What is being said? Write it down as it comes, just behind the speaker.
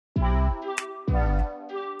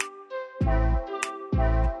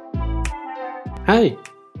Hi!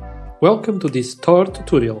 Welcome to this THOR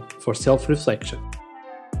tutorial for self-reflection.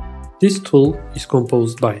 This tool is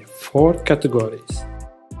composed by 4 categories: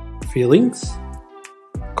 feelings,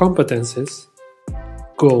 competences,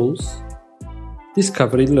 goals,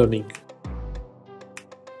 discovery learning.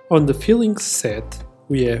 On the feelings set,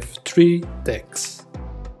 we have 3 decks.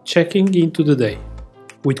 Checking into the day,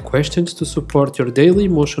 with questions to support your daily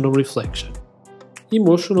emotional reflection.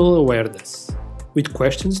 Emotional awareness, with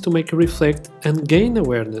questions to make you reflect and gain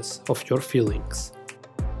awareness of your feelings.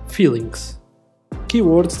 Feelings,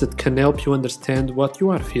 keywords that can help you understand what you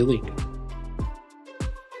are feeling.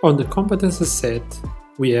 On the competences set,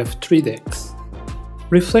 we have 3 decks.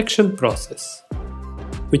 Reflection process,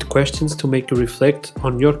 with questions to make you reflect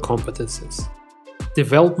on your competences.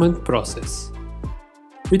 Development process,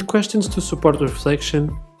 with questions to support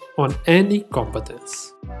reflection on any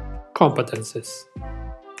competence. Competences,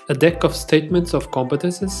 a deck of statements of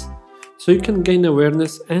competences so you can gain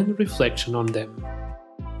awareness and reflection on them.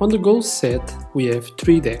 On the goals set, we have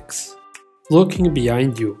 3 decks. Looking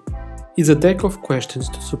behind you is a deck of questions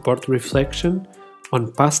to support reflection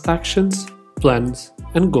on past actions, plans,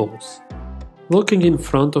 and goals. Looking in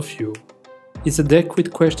front of you is a deck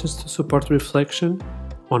with questions to support reflection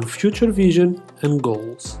on future vision and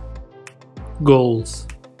goals. Goals.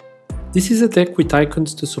 This is a deck with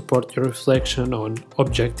icons to support your reflection on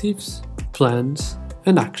objectives, plans,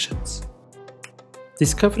 and actions.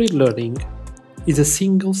 Discovery learning is a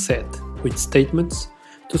single set with statements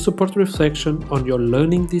to support reflection on your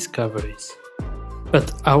learning discoveries.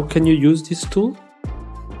 But how can you use this tool?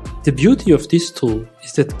 The beauty of this tool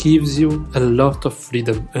is that it gives you a lot of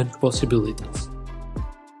freedom and possibilities.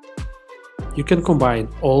 You can combine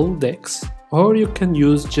all decks, or you can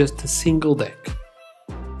use just a single deck.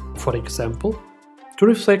 For example, to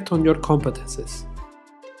reflect on your competences.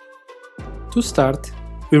 To start,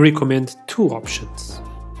 we recommend 2 options.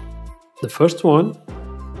 The first one,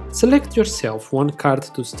 select yourself one card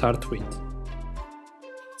to start with.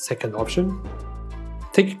 Second option,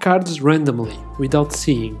 take cards randomly without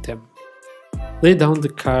seeing them. Lay down the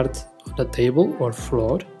card on a table or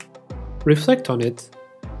floor, reflect on it,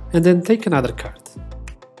 and then take another card.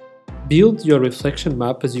 Build your reflection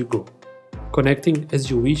map as you go, connecting as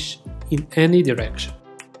you wish in any direction.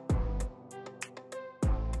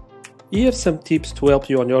 Here are some tips to help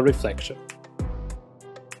you on your reflection.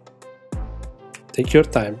 Take your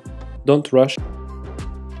time, don't rush.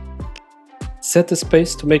 Set a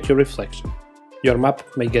space to make your reflection. Your map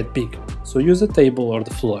may get big, so use a table or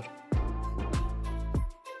the floor.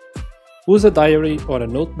 Use a diary or a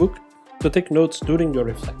notebook to take notes during your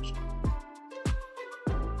reflection.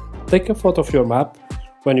 Take a photo of your map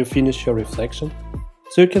when you finish your reflection,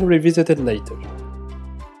 so you can revisit it later.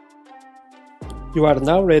 You are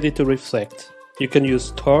now ready to reflect. You can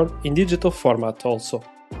use THOR in digital format also.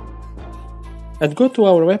 And go to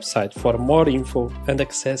our website for more info and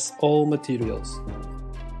access all materials.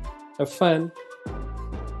 Have fun!